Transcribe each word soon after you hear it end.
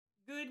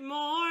Good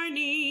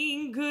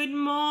morning, good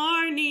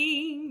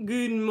morning,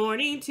 good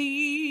morning to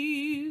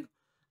you.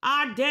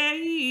 Our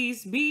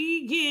day's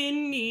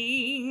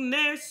beginning,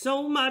 there's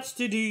so much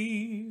to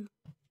do.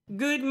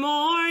 Good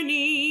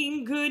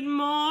morning, good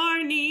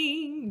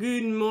morning,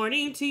 good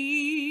morning to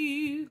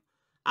you.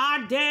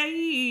 Our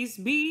day's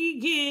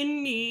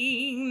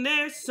beginning,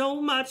 there's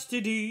so much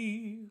to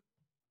do.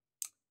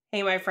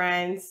 Hey, my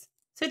friends.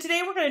 So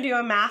today we're going to do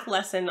a math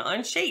lesson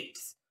on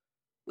shapes.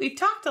 We've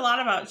talked a lot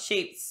about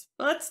shapes.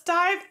 Let's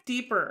dive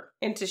deeper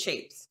into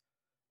shapes,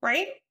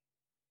 right?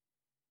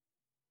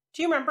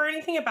 Do you remember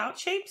anything about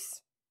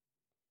shapes?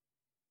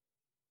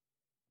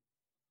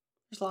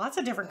 There's lots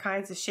of different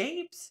kinds of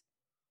shapes.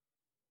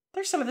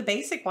 There's some of the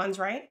basic ones,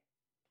 right?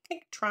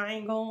 Like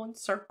triangle and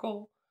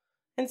circle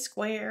and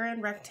square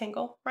and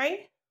rectangle,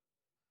 right?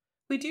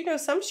 We do know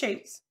some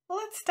shapes. Well,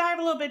 let's dive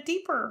a little bit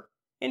deeper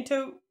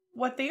into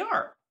what they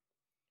are.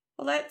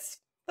 Well, let's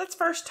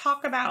first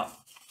talk about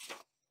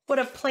what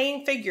a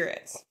plane figure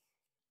is.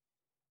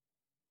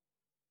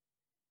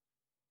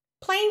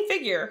 Plane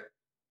figure,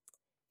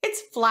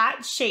 it's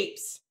flat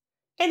shapes,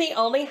 and they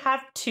only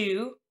have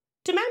two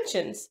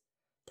dimensions.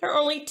 They're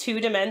only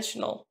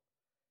two-dimensional.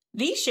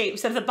 These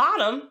shapes at the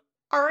bottom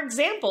are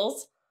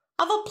examples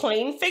of a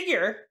plane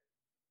figure,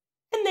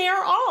 and they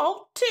are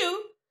all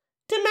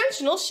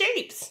two-dimensional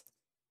shapes.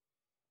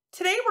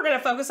 Today we're going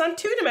to focus on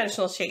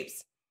two-dimensional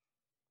shapes.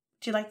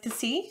 Would you like to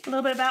see a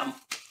little bit about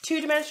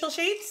two-dimensional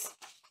shapes?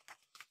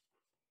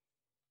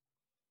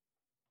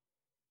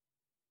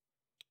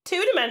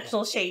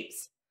 Two-dimensional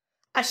shapes,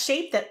 a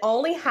shape that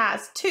only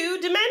has two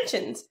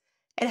dimensions.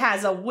 It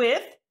has a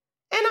width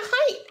and a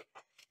height.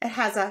 It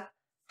has a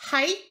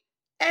height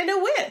and a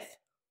width.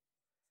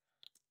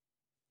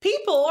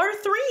 People are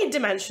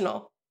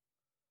three-dimensional,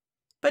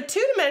 but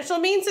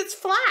two-dimensional means it's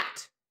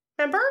flat.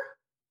 Remember?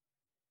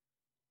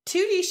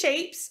 2D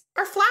shapes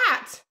are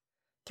flat.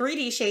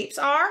 3D shapes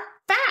are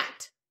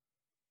fat.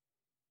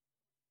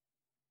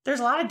 There's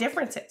a lot of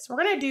differences.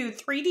 We're going to do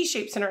 3D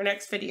shapes in our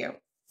next video.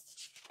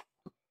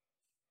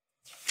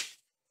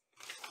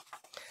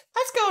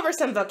 Let's go over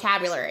some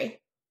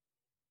vocabulary.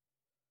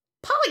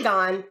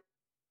 Polygon,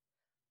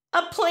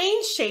 a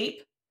plane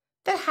shape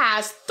that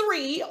has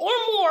 3 or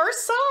more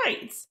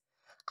sides.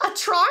 A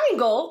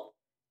triangle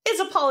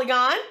is a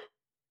polygon.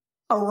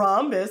 A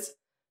rhombus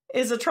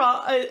is a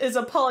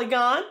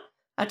polygon.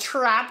 A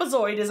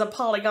trapezoid is a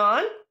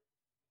polygon.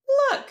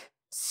 Look,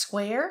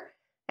 square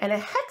and a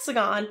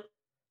hexagon,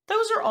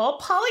 those are all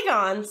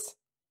polygons.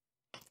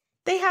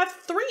 They have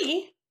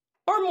 3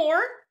 or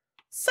more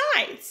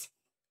sides.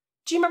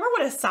 Do you remember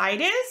what a side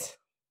is?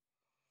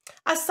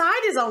 A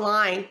side is a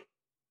line,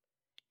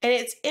 and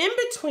it's in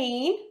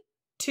between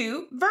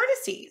two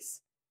vertices.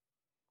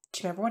 Do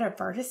you remember what a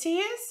vertex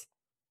is?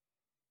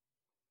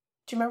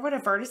 Do you remember what a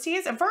vertex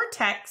is? A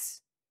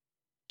vertex.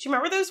 Do you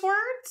remember those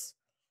words?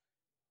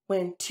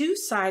 When two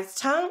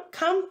sides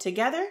come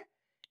together,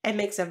 it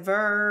makes a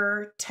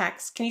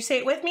vertex. Can you say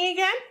it with me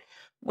again?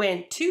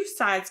 When two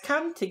sides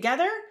come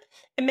together,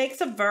 it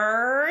makes a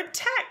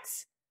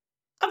vertex.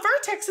 A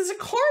vertex is a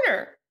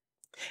corner.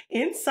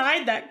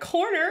 Inside that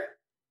corner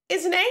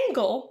is an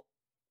angle.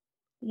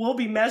 We'll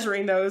be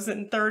measuring those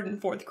in 3rd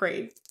and 4th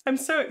grade. I'm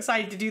so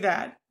excited to do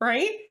that,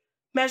 right?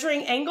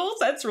 Measuring angles,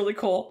 that's really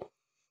cool.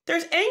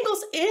 There's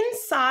angles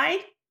inside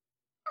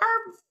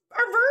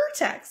our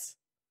vertex.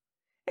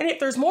 And if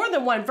there's more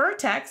than one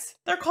vertex,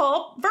 they're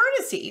called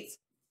vertices.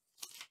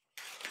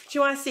 Do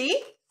you want to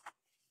see?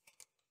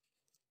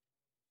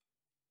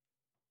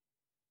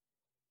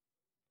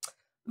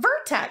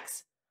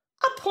 Vertex,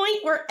 a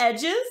point where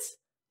edges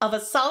of a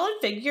solid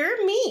figure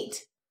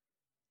meet.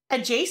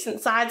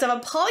 Adjacent sides of a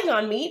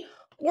polygon meet,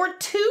 or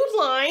two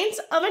lines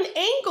of an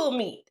angle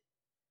meet.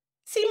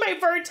 See my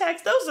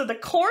vertex? Those are the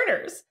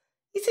corners.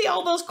 You see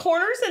all those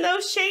corners in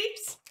those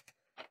shapes?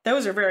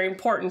 Those are very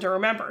important to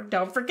remember.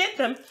 Don't forget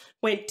them.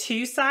 When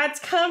two sides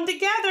come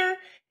together,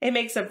 it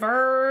makes a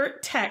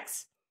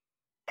vertex.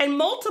 And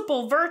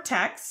multiple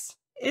vertex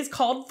is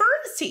called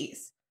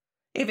vertices.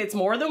 If it's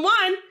more than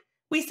one,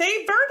 we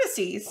say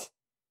vertices.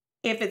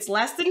 If it's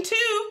less than 2,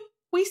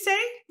 we say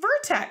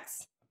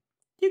vertex.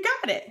 You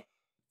got it.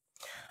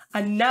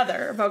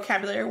 Another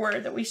vocabulary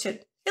word that we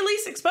should at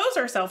least expose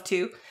ourselves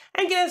to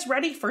and get us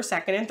ready for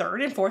 2nd and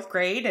 3rd and 4th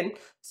grade and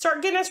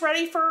start getting us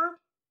ready for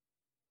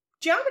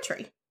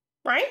geometry,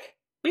 right?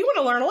 We want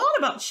to learn a lot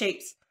about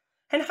shapes.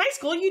 In high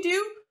school, you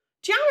do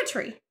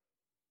geometry.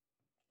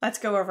 Let's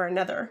go over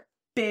another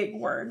big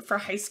word for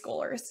high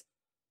schoolers.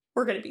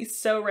 We're going to be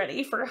so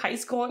ready for high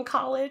school and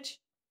college.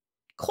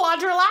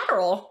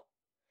 Quadrilateral.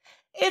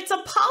 It's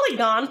a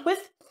polygon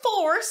with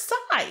 4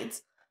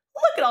 sides.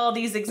 Look at all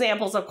these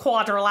examples of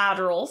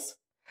quadrilaterals.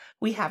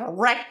 We have a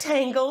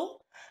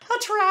rectangle, a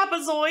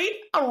trapezoid,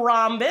 a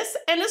rhombus,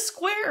 and a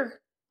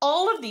square.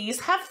 All of these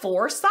have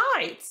 4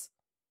 sides.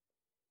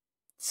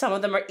 Some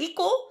of them are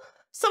equal,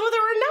 some of them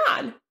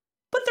are not,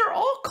 but they're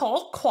all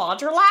called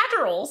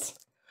quadrilaterals.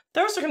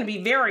 Those are going to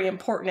be very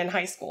important in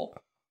high school.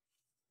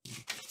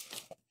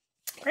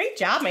 Great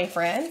job, my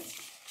friends.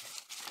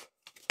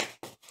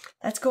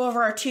 Let's go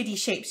over our 2D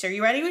shapes. Are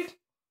you ready?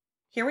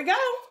 Here we go.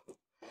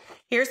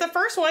 Here's the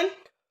first one.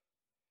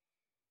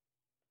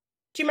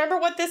 Do you remember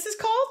what this is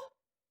called?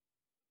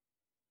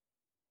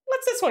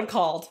 What's this one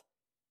called?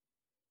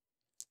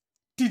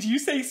 Did you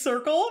say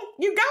circle?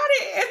 You got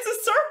it. It's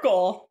a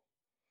circle.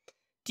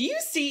 Do you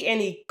see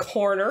any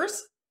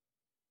corners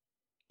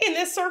in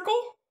this circle?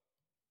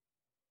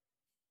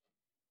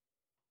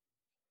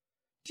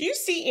 Do you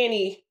see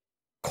any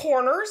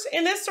corners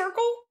in this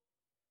circle?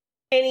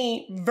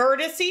 Any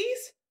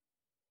vertices?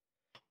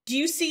 Do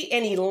you see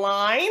any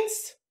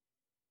lines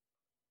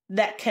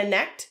that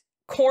connect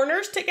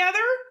corners together?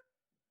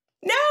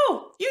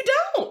 No, you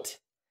don't.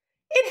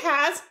 It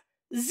has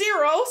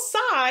 0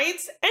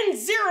 sides and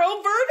 0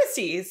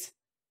 vertices.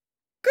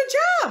 Good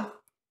job.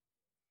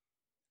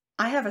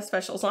 I have a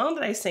special song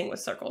that I sing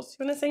with circles.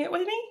 You want to sing it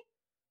with me?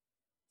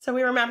 So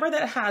we remember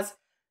that it has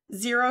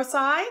 0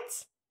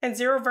 sides and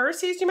 0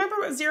 vertices. Do you remember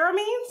what 0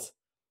 means?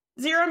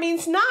 0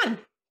 means none.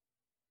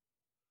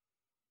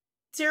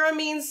 0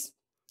 means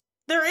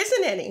there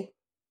isn't any.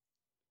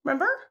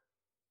 Remember?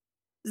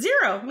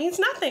 0 means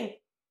nothing.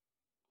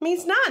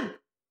 Means none.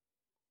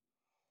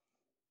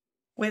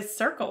 With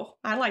circle,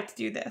 I like to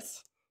do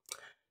this.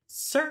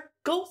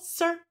 Circle,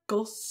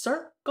 circle,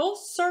 circle,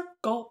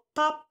 circle,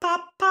 pop,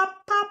 pop, pop,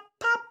 pop,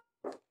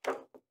 pop.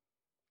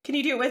 Can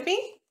you do it with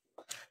me?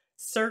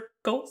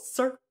 Circle,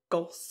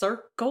 circle,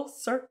 circle,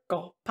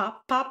 circle,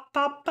 pop, pop,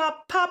 pop,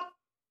 pop, pop.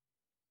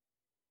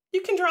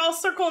 You can draw a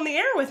circle in the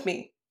air with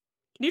me.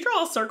 Can you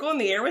draw a circle in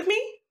the air with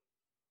me?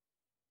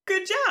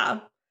 Good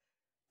job.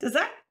 Does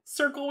that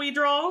circle we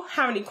draw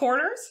have any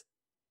corners?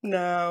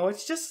 No,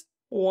 it's just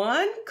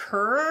one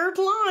curved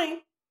line.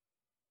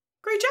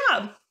 Great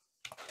job.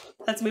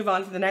 Let's move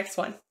on to the next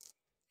one.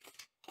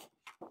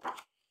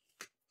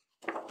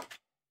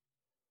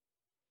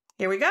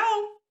 Here we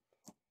go.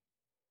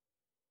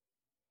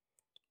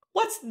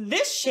 What's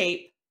this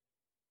shape?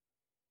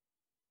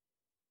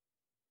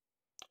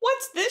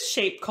 What's this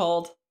shape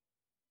called?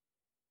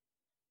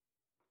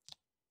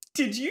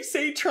 Did you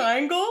say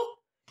triangle?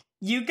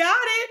 You got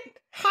it.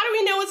 How do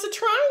we know it's a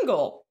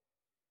triangle?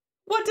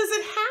 What does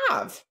it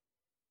have?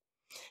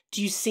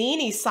 Do you see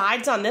any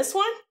sides on this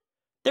one?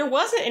 There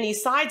wasn't any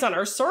sides on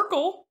our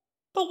circle,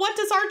 but what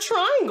does our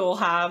triangle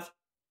have?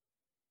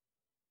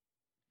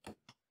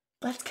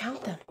 Let's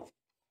count them.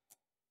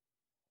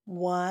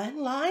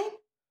 1 line,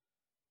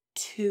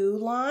 2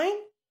 line,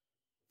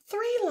 3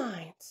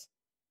 lines.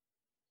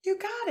 You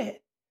got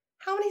it.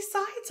 How many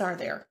sides are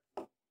there?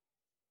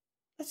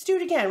 Let's do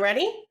it again.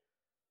 Ready?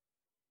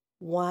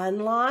 1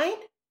 line,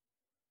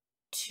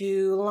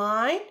 2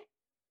 line,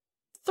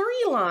 3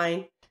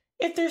 line.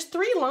 If there's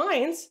 3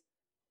 lines,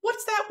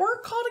 what's that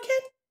word called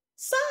again?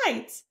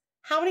 Sides.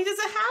 How many does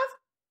it have?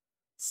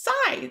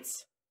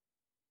 Sides.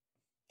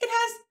 It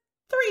has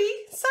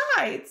 3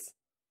 sides.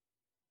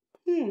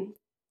 Do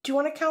you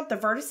want to count the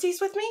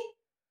vertices with me?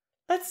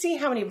 Let's see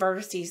how many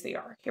vertices there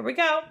are. Here we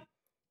go.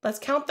 Let's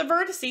count the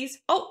vertices.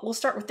 Oh, we'll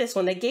start with this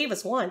one. They gave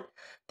us one.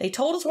 They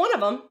told us one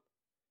of them.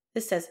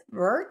 This says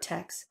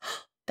vertex.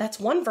 That's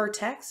one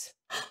vertex.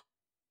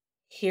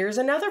 Here's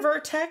another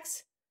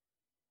vertex.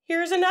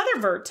 Here's another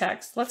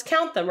vertex. Let's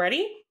count them.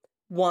 Ready?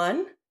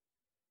 1,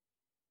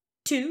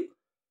 2,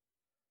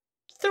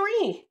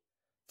 3.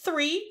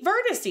 3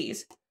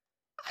 vertices.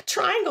 A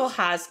triangle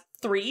has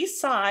 3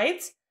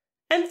 sides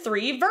and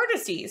 3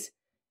 vertices.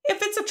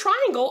 If it's a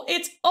triangle,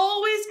 it's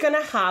always going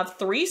to have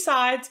 3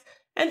 sides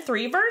and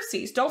 3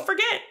 vertices. Don't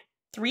forget,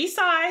 3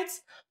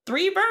 sides,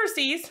 3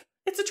 vertices.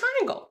 It's a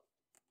triangle.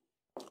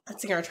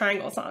 Let's sing our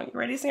triangle song. You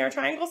ready to sing our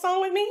triangle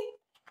song with me?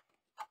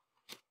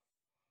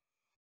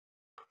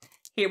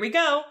 Here we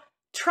go.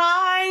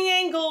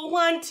 Triangle,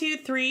 1, 2,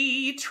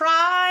 3.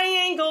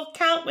 Triangle,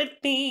 count with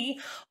me.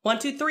 1,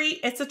 2, 3,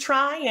 it's a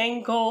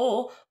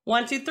triangle.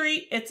 1, 2,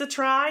 3, it's a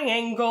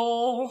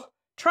triangle.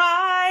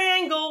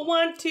 Triangle,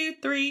 1, 2,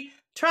 3.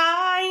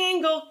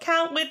 Triangle,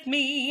 count with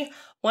me.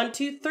 1,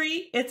 2,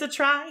 3, it's a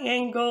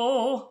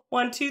triangle.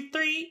 1, 2,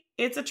 3,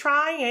 it's a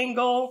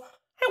triangle.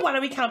 And why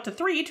don't we count to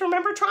 3 to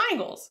remember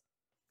triangles?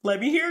 Let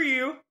me hear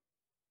you.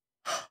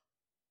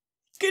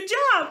 Good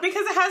job,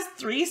 because it has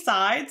 3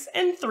 sides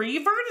and 3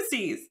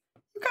 vertices.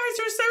 You guys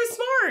are so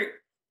smart.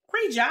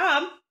 Great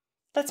job.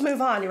 Let's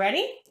move on. You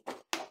ready?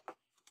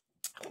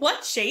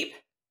 What shape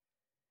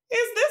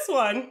is this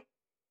one?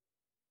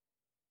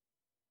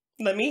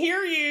 Let me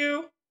hear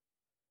you.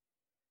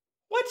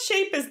 What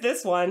shape is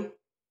this one?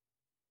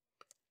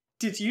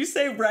 Did you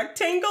say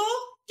rectangle?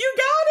 You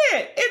got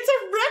it. It's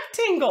a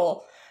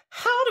rectangle.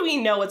 How do we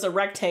know it's a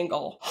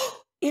rectangle?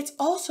 It's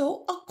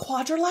also a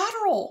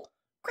quadrilateral.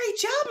 Great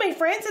job, my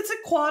friends. It's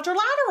a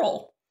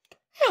quadrilateral.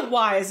 And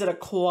why is it a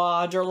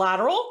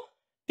quadrilateral?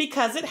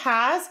 Because it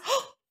has,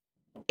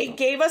 it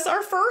gave us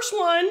our first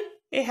one.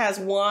 It has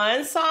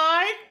 1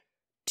 side,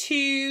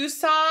 2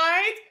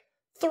 sides,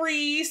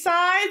 3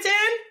 sides,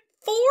 and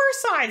 4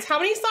 sides. How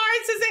many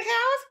sides does it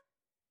have?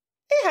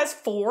 It has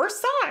 4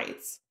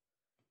 sides.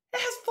 It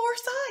has 4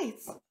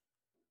 sides.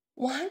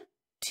 1,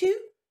 2,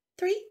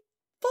 3,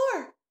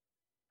 4.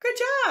 Good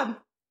job.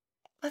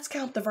 Let's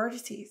count the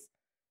vertices.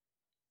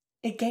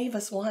 It gave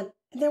us 1,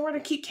 and then we're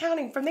going to keep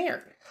counting from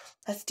there.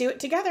 Let's do it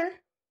together.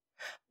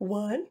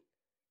 1,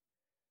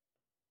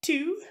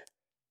 2,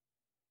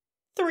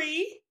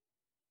 3,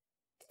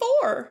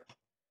 4.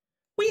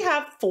 We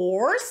have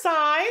 4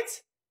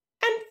 sides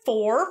and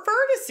 4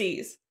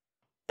 vertices.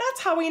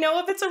 That's how we know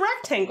if it's a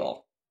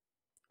rectangle.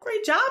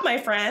 Great job, my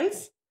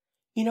friends.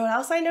 You know what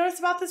else I noticed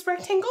about this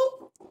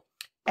rectangle?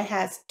 It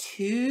has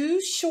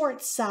 2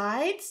 short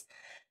sides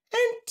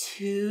and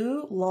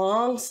 2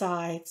 long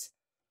sides.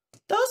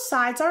 Those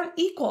sides aren't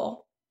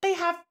equal. They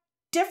have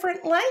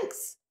different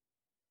lengths.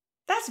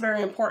 That's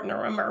very important to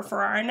remember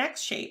for our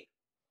next shape.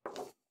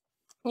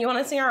 You want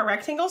to sing our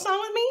rectangle song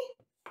with me?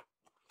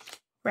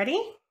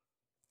 Ready?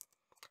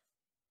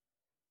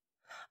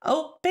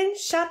 Open,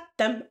 shut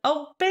them,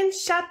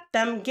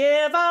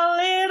 give a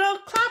little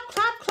clap,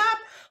 clap, clap.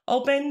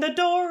 Open the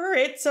door,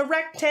 it's a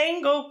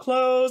rectangle.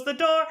 Close the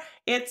door,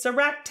 it's a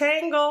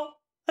rectangle.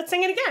 Let's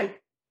sing it again.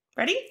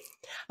 Ready?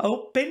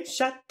 Open,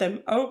 shut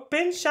them,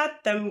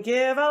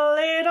 give a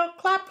little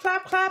clap,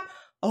 clap, clap.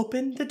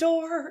 Open the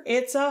door,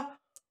 it's a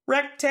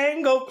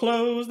rectangle.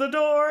 Close the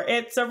door,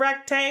 it's a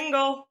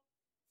rectangle.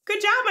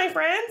 Good job, my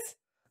friends.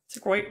 It's a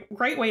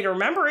great way to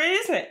remember it,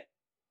 isn't it?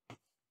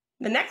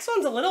 The next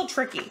one's a little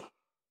tricky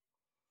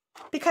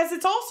because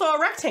it's also a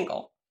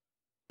rectangle,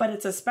 but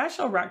it's a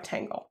special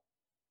rectangle.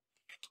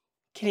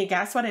 Can you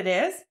guess what it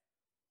is?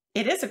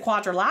 It is a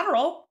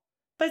quadrilateral,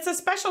 but it's a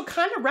special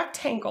kind of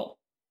rectangle.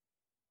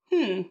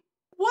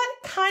 What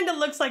kind of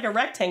looks like a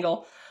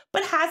rectangle,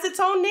 but has its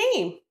own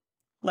name?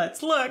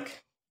 Let's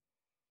look.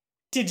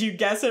 Did you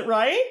guess it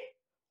right?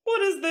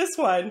 What is this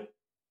one?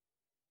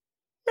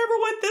 Remember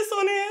what this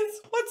one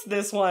is? What's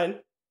this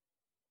one?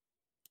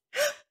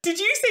 Did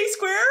you say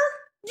square?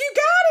 You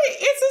got it!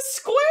 It's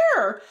a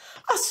square!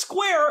 A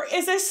square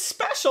is a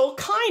special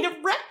kind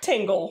of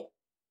rectangle.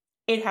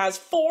 It has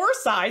 4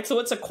 sides, so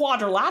it's a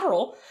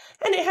quadrilateral,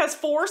 and it has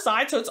 4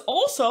 sides, so it's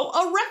also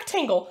a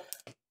rectangle.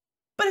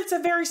 But it's a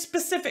very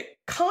specific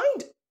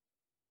kind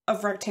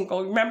of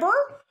rectangle, remember?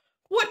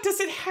 What does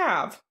it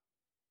have?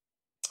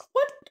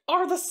 What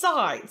are the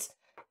sides?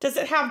 Does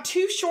it have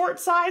 2 short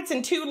sides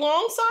and 2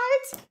 long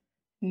sides?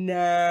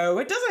 No,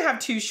 it doesn't have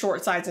 2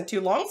 short sides and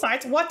 2 long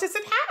sides. What does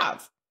it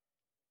have?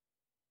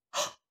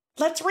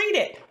 Let's read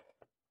it.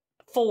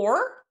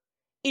 4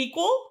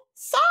 equal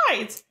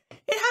sides.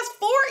 It has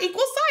 4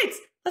 equal sides.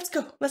 Let's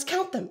go. Let's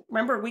count them.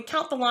 Remember, we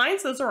count the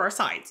lines. Those are our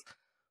sides.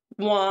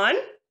 1,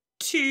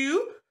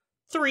 2,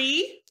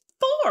 3,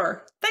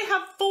 4. They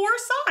have 4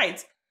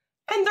 sides,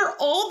 and they're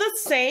all the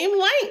same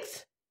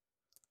length.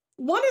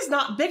 One is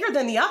not bigger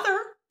than the other.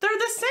 They're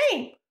the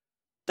same.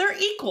 They're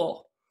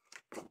equal.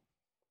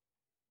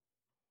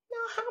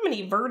 Now, how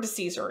many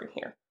vertices are in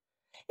here?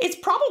 It's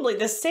probably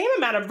the same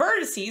amount of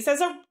vertices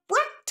as a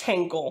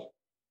rectangle.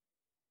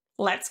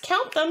 Let's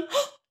count them.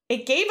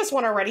 It gave us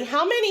one already.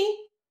 How many?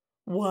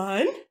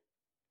 1,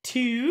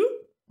 2,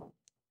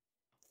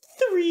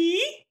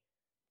 3,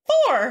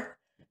 4.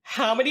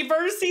 How many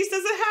vertices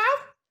does it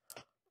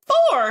have?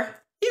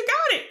 4. You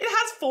got it. It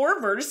has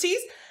 4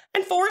 vertices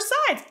and 4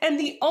 sides. And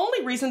the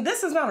only reason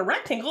this is not a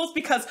rectangle is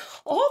because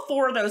all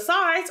 4 of those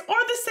sides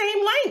are the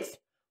same length.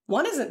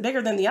 One isn't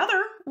bigger than the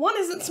other. One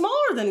isn't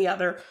smaller than the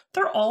other.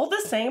 They're all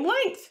the same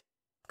length.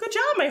 Good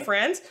job, my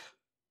friends.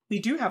 We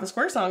do have a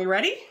square song. You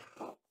ready?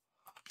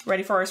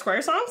 Ready for our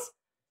square songs?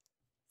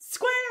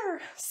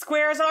 Square.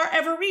 Squares are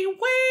everywhere.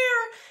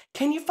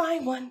 Can you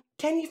find one?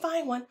 Can you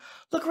find one?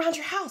 Look around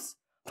your house.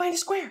 Find a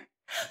square.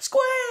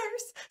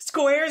 Squares.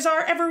 Squares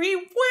are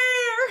everywhere.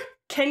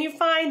 Can you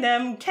find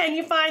them? Can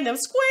you find them?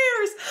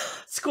 Squares.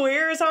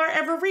 Squares are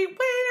everywhere.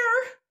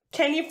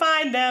 Can you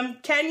find them?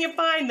 Can you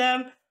find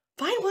them?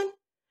 Find one.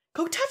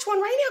 Go touch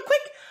one right now,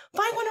 quick.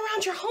 Find one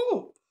around your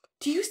home.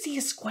 Do you see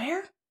a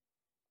square?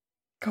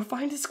 Go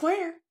find a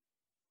square.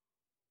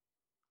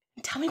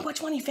 And tell me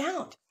which one you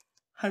found.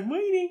 I'm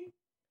waiting.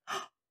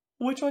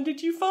 Which one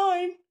did you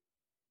find?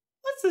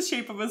 What's the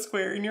shape of a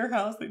square in your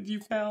house that you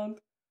found?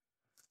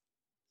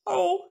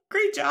 Oh,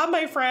 great job,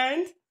 my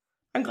friend.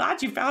 I'm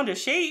glad you found a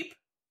shape.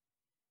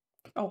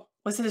 Oh,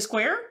 was it a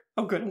square?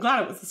 Oh, good. I'm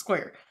glad it was a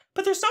square.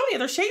 But there's so many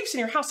other shapes in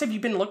your house. Have you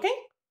been looking?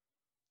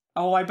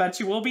 Oh, I bet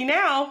you will be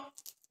now.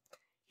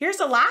 Here's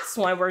the last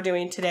one we're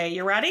doing today.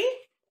 You ready?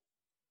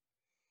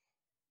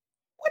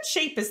 What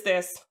shape is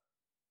this?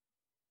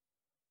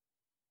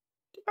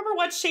 Do you remember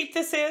what shape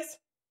this is?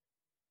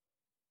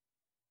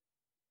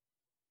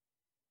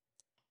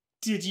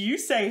 Did you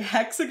say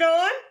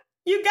hexagon?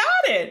 You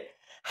got it.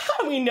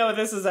 How do we know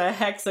this is a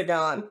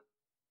hexagon?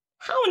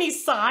 How many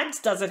sides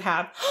does it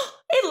have?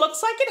 It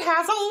looks like it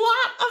has a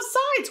lot of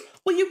sides.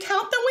 Will you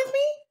count them with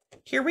me?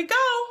 Here we go.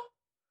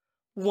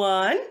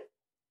 1,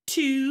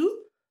 2,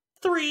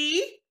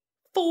 3,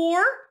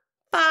 4,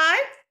 5,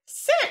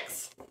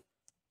 6.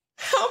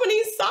 How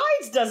many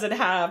sides does it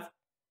have?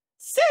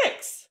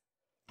 6.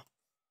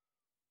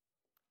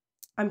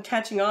 I'm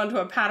catching on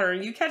to a pattern.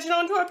 Are you catching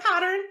on to a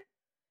pattern?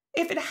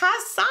 If it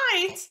has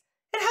sides,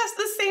 it has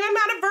the same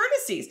amount of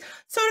vertices.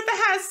 So if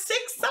it has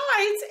 6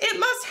 sides, it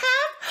must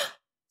have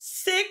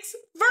 6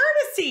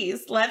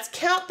 vertices. Let's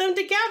count them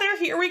together.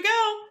 Here we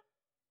go.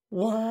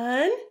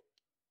 1,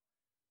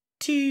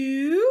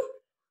 2,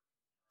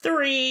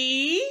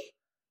 3,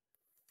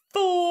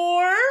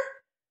 4,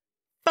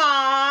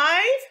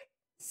 5,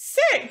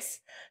 6.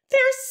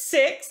 There's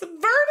 6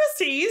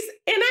 vertices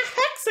in a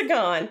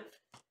hexagon.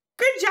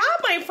 Good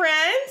job, my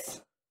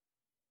friends.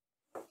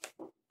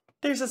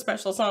 There's a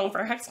special song for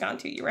a hexagon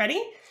too. You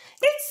ready?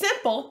 It's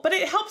simple, but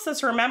it helps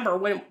us remember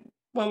when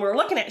we're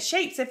looking at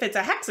shapes if it's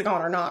a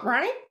hexagon or not,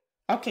 right?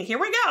 Okay, here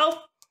we go.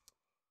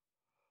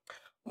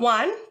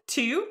 1,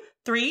 2,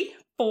 3,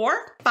 4,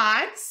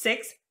 5,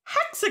 6,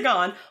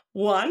 hexagon.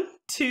 1,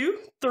 2,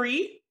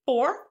 3,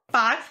 4,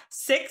 5,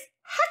 6,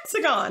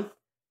 hexagon.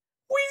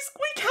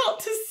 We count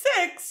to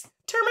 6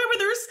 to remember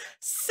there's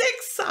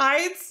 6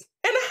 sides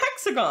in a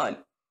hexagon.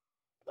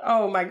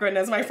 Oh my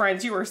goodness, my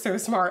friends, you are so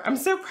smart. I'm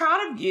so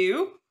proud of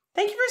you.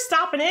 Thank you for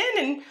stopping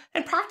in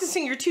and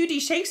practicing your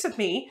 2D shapes with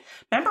me.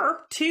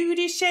 Remember,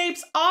 2D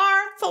shapes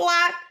are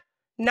flat,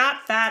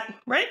 not fat,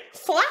 right?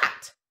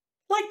 Flat,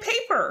 like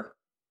paper.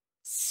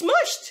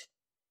 Smushed.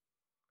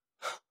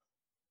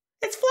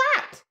 It's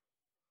flat.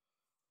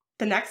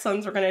 The next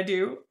ones we're going to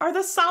do are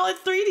the solid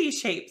 3D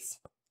shapes.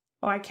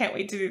 Oh, I can't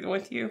wait to do them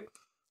with you.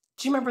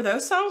 Do you remember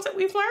those songs that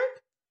we've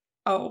learned?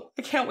 Oh,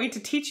 I can't wait to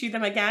teach you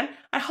them again.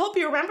 I hope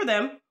you remember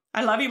them.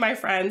 I love you, my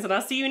friends, and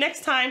I'll see you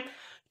next time.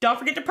 Don't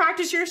forget to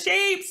practice your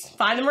shapes.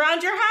 Find them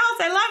around your house.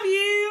 I love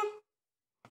you.